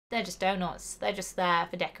They're just donuts. They're just there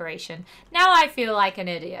for decoration. Now I feel like an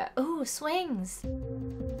idiot. Ooh, swings.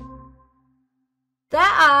 There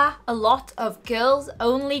are a lot of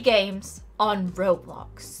girls-only games on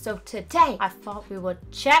Roblox. So today, I thought we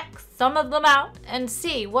would check some of them out and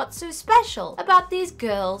see what's so special about these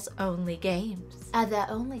girls-only games. Are there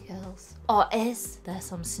only girls? Or is there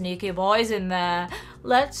some sneaky boys in there?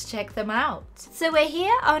 Let's check them out. So we're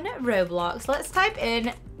here on Roblox. Let's type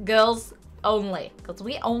in girls only, because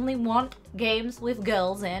we only want games with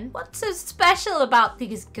girls in. What's so special about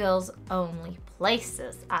these girls only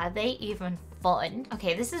places? Are they even fun?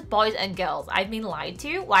 Okay, this is boys and girls. I've been lied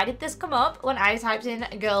to. Why did this come up when I typed in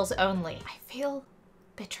girls only? I feel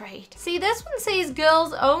betrayed. See, this one says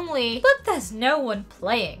girls only, but there's no one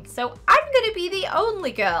playing. So I'm gonna be the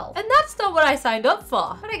only girl. And that's not what I signed up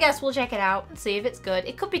for. But I guess we'll check it out and see if it's good.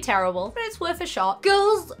 It could be terrible, but it's worth a shot.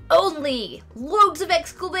 Girls only. Loads of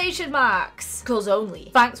exclamation marks. Girls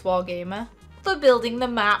only. Thanks, Wargamer, for building the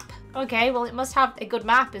map. Okay, well, it must have a good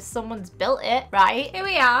map if someone's built it, right? Here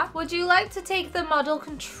we are. Would you like to take the model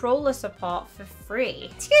controller support for free?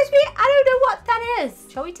 Excuse me, I don't know what that is.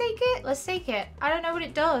 Shall we take it? Let's take it. I don't know what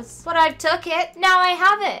it does, but I've took it. Now I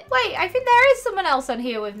have it. Wait, I think there is someone else on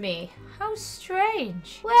here with me. How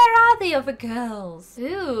strange. Where are the other girls?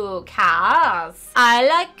 Ooh, cars. I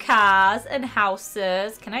like cars and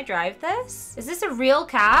houses. Can I drive this? Is this a real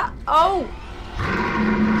car? Oh.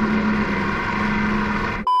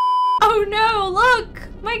 Oh no, look!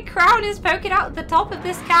 My crown is poking out the top of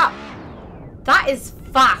this cap. That is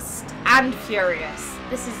fast and furious.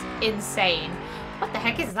 This is insane. What the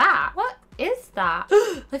heck is that? What is that?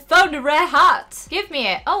 I found a rare hat. Give me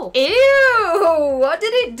it. Oh. Ew! What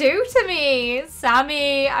did it do to me?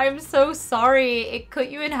 Sammy, I'm so sorry. It cut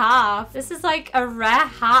you in half. This is like a rare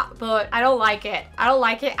hat, but I don't like it. I don't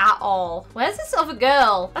like it at all. Where's this other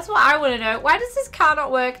girl? That's what I want to know. Why does this car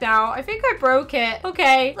not work now? I think I broke it.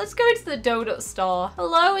 Okay, let's go into the donut store.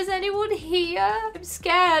 Hello, is anyone here? I'm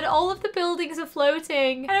scared. All of the buildings are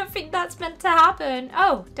floating. I don't think that's meant to happen.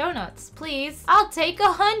 Oh, donuts, please. I'll take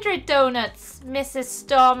 100 donuts. Mrs.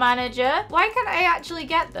 Store Manager. Why can't I actually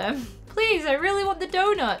get them? Please, I really want the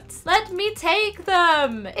donuts. Let me take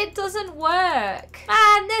them. It doesn't work.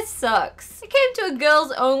 Man, this sucks. I came to a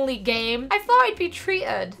girls only game. I thought I'd be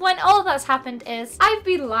treated. When all that's happened is I've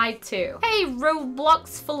been lied to. Hey,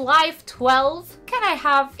 RŌBLOX for Life 12. Can I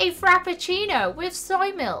have a frappuccino with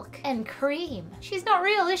soy milk and cream? She's not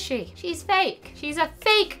real, is she? She's fake. She's a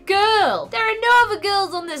fake girl. There are no other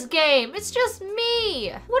girls on this game. It's just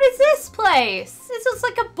me. What is this place? This looks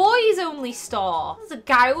like a boys only store. There's a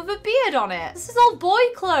guy with a beard on it. This is all boy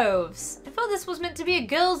clothes. I thought this was meant to be a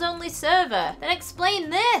girls only server. Then explain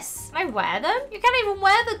this. Can I wear them? You can't even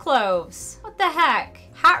wear the clothes. What the heck?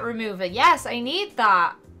 Hat remover. Yes, I need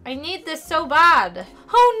that. I need this so bad.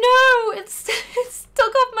 Oh no, it's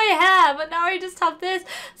took off my hair, but now I just have this.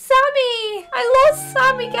 Sammy! I lost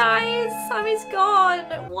Sammy, guys. Sammy's gone.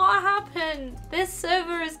 What happened? This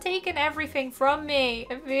server has taken everything from me.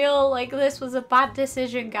 I feel like this was a bad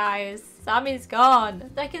decision, guys. Sammy's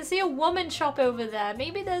gone. I can see a woman shop over there.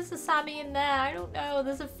 Maybe there's a Sammy in there. I don't know.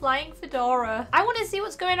 There's a flying fedora. I want to see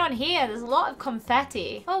what's going on here. There's a lot of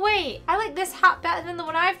confetti. Oh, wait. I like this hat better than the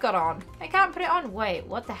one I've got on. I can't put it on. Wait,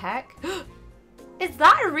 what the heck? Is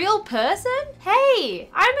that a real person? Hey,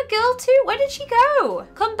 I'm a girl too. Where did she go?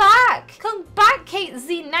 Come back. Come back, Kate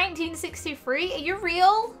Z 1963. Are you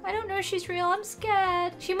real? I don't know if she's real. I'm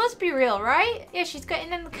scared. She must be real, right? Yeah, she's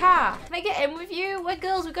getting in the car. Can I get in with you? We're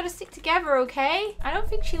girls. We've got to stick together, okay? I don't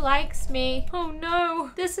think she likes me. Oh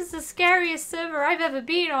no. This is the scariest server I've ever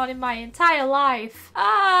been on in my entire life.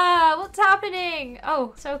 Ah, what's happening?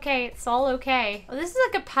 Oh, it's okay. It's all okay. Oh, this is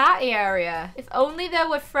like a party area. If only there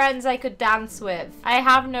were friends I could dance with. I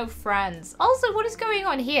have no friends. Also, what is going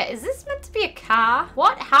on here? Is this meant to be a car?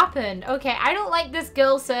 What happened? Okay, I don't like this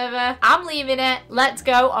girl server. I'm leaving it. Let's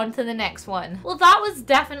go on to the next one. Well, that was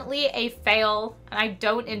definitely a fail, and I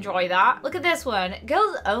don't enjoy that. Look at this one.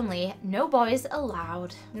 Girls only, no boys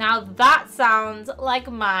allowed. Now that sounds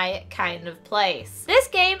like my kind of place. This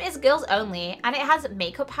game is girls only, and it has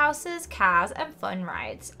makeup houses, cars, and fun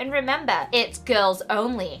rides. And remember, it's girls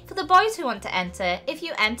only. For the boys who want to enter, if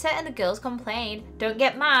you enter and the girls complain, don't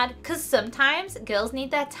get mad, because sometimes girls need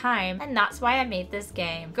their time, and that's why I made this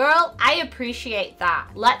game. Girl, I appreciate that.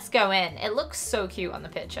 Let's go in. It looks so cute on the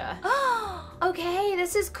picture. Okay,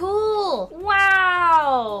 this is cool. Wow.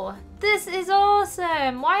 Wow. This is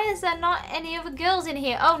awesome. Why is there not any other girls in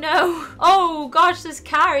here? Oh no. Oh gosh, this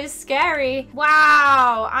car is scary.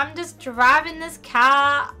 Wow. I'm just driving this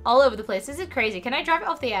car all over the place. This is crazy. Can I drive it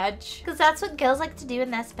off the edge? Because that's what girls like to do in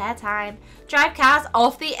their spare time. Drive cars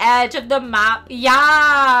off the edge of the map.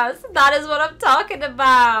 Yes, that is what I'm talking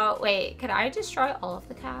about. Wait, can I destroy all of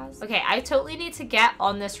the cars? Okay, I totally need to get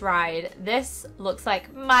on this ride. This looks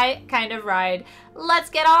like my kind of ride. Let's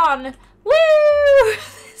get on. Woo!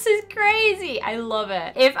 This is crazy. I love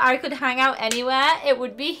it. If I could hang out anywhere, it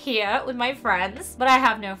would be here with my friends. But I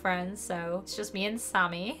have no friends, so it's just me and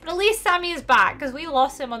Sammy. But at least Sammy is back because we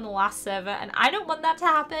lost him on the last server and I don't want that to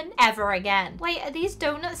happen ever again. Wait, are these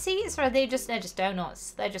donut seats or are they just, they're just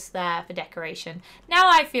donuts? They're just there for decoration. Now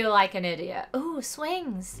I feel like an idiot. Ooh,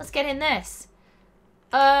 swings. Let's get in this.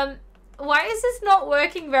 Why is this not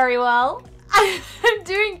working very well? I'm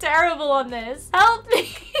doing terrible on this. Help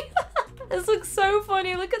me. This looks so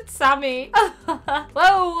funny. Look at Sammy.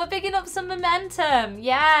 Whoa, we're picking up some momentum.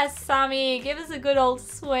 Yes, Sammy, give us a good old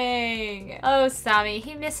swing. Oh, Sammy,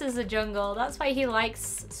 he misses the jungle. That's why he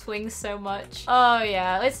likes swings so much. Oh,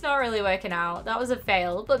 yeah, it's not really working out. That was a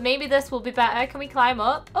fail, but maybe this will be better. Can we climb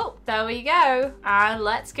up? Oh, there we go. And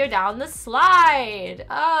let's go down the slide.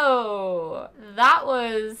 Oh, that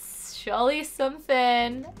was surely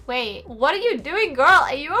something. Wait, what are you doing, girl?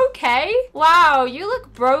 Are you okay? Wow, you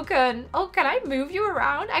look broken. Oh, can I move you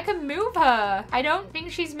around? I can move her. I don't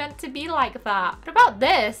think she's meant to be like that. What about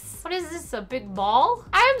this? What is this, a big ball?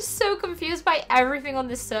 I am so confused by everything on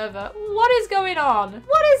this server. What is going on?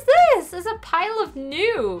 What is this? There's a pile of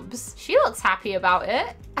noobs. She looks happy about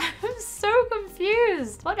it. I'm so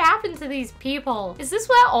confused. What happened to these people? Is this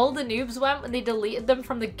where all the noobs went when they deleted them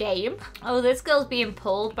from the game? Oh, this girl's being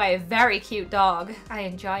pulled by a very cute dog. I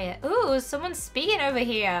enjoy it. Ooh, someone's speaking over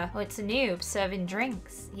here. Oh, it's a noob serving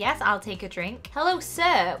drinks. Yes, I'll take a drink. Hello,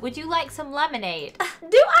 sir. Would you like some lemonade?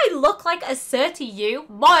 Do I look like a sir to you?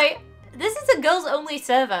 Boy, this is a girls only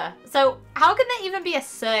server. So how can there even be a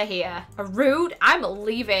sir here? A rude? I'm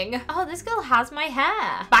leaving. Oh, this girl has my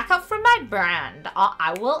hair. Back up from my brand or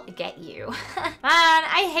I will get you. Man,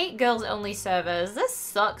 I hate girls only servers. This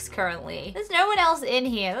sucks currently. There's no one else in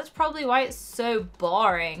here. That's probably why it's so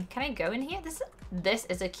boring. Can I go in here? This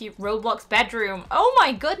is a cute Roblox bedroom. Oh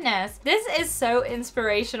my goodness. This is so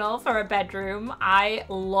inspirational for a bedroom. I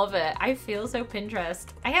love it. I feel so Pinterest.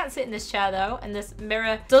 I can't sit in this chair though, and this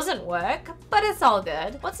mirror doesn't work, but it's all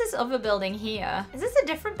good. What's this other building here? Is this a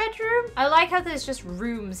different bedroom? I like how there's just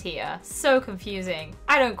rooms here. So confusing.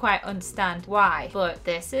 I don't quite understand why, but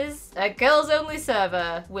this is a girls only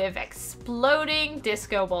server with exploding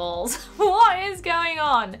disco balls. What is going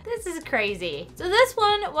on? This is crazy. So this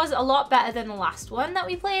one was a lot better than the last one that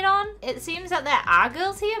we played on. It seems that there are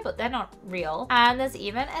girls here, but they're not real. And there's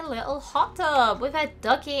even a little hot tub with a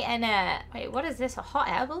ducky in it. Wait, what is this? A hot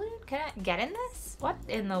air balloon? Can I get in this? What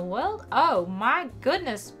in the world? Oh my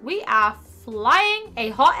goodness. We are flying a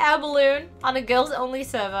hot air balloon on a girls only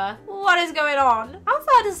server. What is going on? How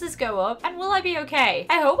far does this go up? And will I be okay?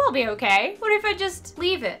 I hope I'll be okay. What if I just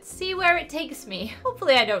leave it? See where it takes me.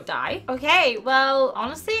 Hopefully I don't die. Okay, well,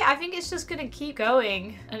 honestly, I think it's just gonna keep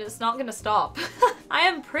going and it's not gonna stop. I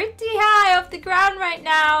am pretty high off the ground right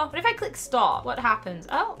now. What if I click stop? What happens?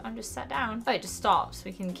 Oh, I'm just sat down. Oh, it just stops.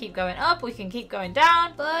 We can keep going up, we can keep going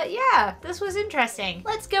down. But yeah, this was interesting.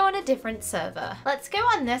 Let's go on a different server. Let's go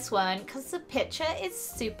on this one because the picture is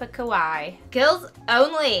super kawaii. Girls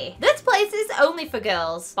only. This place is only for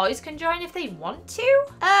girls. Boys can join if they want to.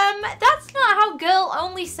 That's not how girl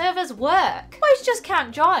only servers work. Boys just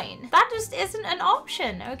can't join. That just isn't an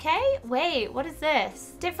option, okay? Wait, what is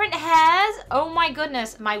this? Different hairs? Oh my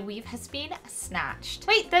goodness, my weave has been snatched.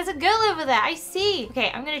 Wait, there's a girl over there. I see. Okay,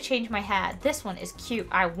 I'm gonna change my hair. This one is cute.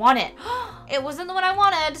 I want it. It wasn't the one I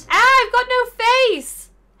wanted. Ah, I've got no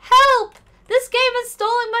face. Help! This game is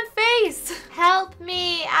stolen my face. Help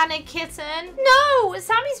me, Anna Kitten. No,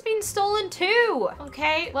 Sammy's been stolen too.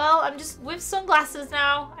 Okay, well, I'm just with sunglasses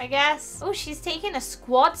now, I guess. Oh, she's taking a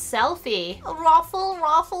squad selfie. Raffle,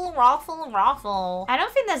 raffle, raffle, raffle. I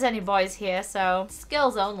don't think there's any boys here, so it's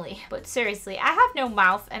girls only. But seriously, I have no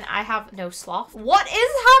mouth and I have no sloth. What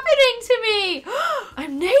is happening to me?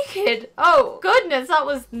 I'm naked. Oh, goodness, that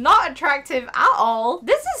was not attractive at all.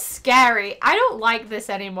 This is scary. I don't like this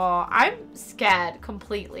anymore. I'm scared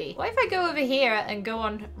completely. What if I go over here and go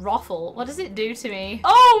on Raffle? What does it do to me?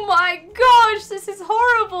 Oh my gosh, this is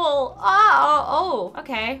horrible. Oh,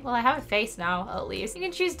 okay. Well, I have a face now, at least. You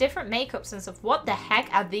can choose different makeups and stuff. What the heck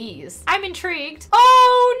are these? I'm intrigued.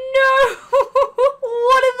 Oh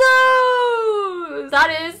no! confused.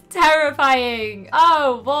 That is terrifying.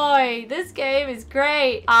 Oh boy, this game is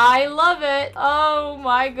great. I love it. Oh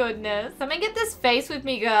my goodness. Come and get this face with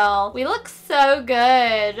me, girl. We look so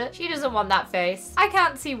good. She doesn't want that face. I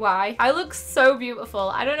can't see why. I look so beautiful.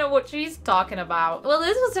 I don't know what she's talking about. Well,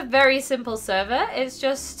 this was a very simple server. It's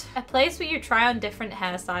just a place where you try on different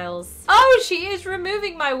hairstyles. Oh, she is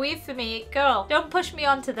removing my weave for me. Girl, don't push me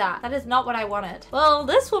onto that. That is not what I wanted. Well,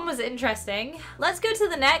 this one was interesting. Let's go to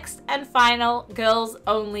the next and final girls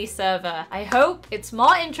only server. I hope it's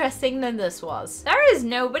more interesting than this was. There is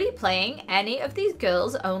nobody playing any of these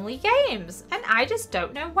girls only games, and I just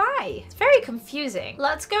don't know why. It's very confusing.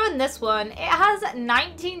 Let's go in this one. It has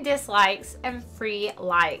 19 dislikes and 3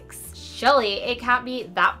 likes. Surely it can't be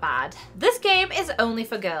that bad. This game is only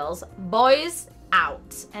for girls. Boys,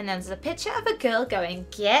 out. And then there's a picture of a girl going,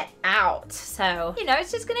 get out. So, you know,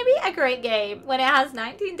 it's just gonna be a great game when it has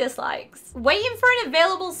 19 dislikes. Waiting for an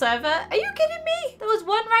available server? Are you kidding me? There was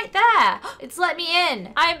one right there. It's let me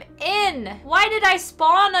in. I'm in. Why did I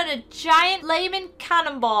spawn on a giant flaming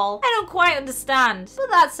cannonball? I don't quite understand, but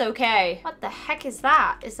that's okay. What the heck is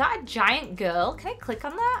that? Is that a giant girl? Can I click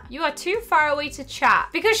on that? You are too far away to chat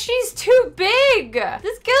because she's too big.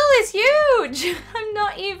 This girl is huge. I'm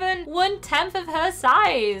not even 1/10 of her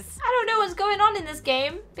size. I don't know what's going on in this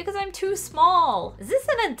game because I'm too small. Is this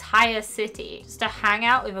an entire city just to hang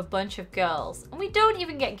out with a bunch of girls? And we don't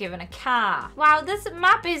even get given a car. Wow, this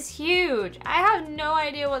map is huge. I have no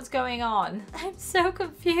idea what's going on. I'm so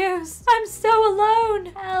confused. I'm so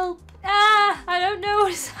alone. Help. I don't know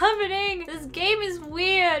what's happening. This game is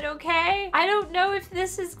weird, okay? I don't know if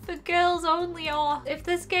this is for girls only or if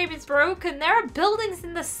this game is broken. There are buildings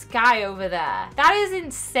in the sky over there. That is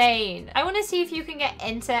insane. I want to see if you can get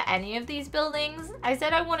into any of these buildings. I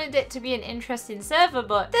said I wanted it to be an interesting server,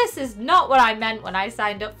 but this is not what I meant when I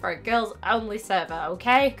signed up for a girls only server,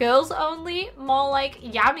 okay? Girls only, more like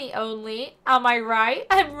Yammy only. Am I right?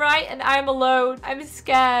 I'm right and I'm alone. I'm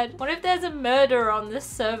scared. What if there's a murderer on this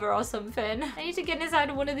server or something? I need to get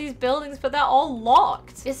inside one of these buildings, but they're all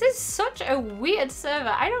locked. This is such a weird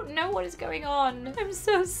server. I don't know what is going on. I'm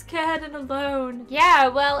so scared and alone. Yeah,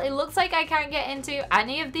 well, it looks like I can't get into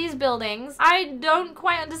any of these buildings. I don't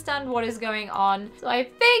quite understand what is going on. So I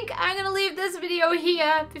think I'm gonna leave this video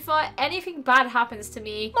here before anything bad happens to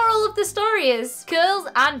me. Moral of the story is girls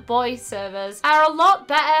and boys servers are a lot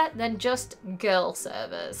better than just girl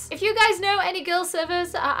servers. If you guys know any girl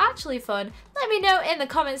servers that are actually fun, let me know in the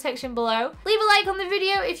comment section below. Leave a like on the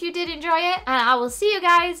video if you did enjoy it, and I will see you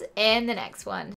guys in the next one.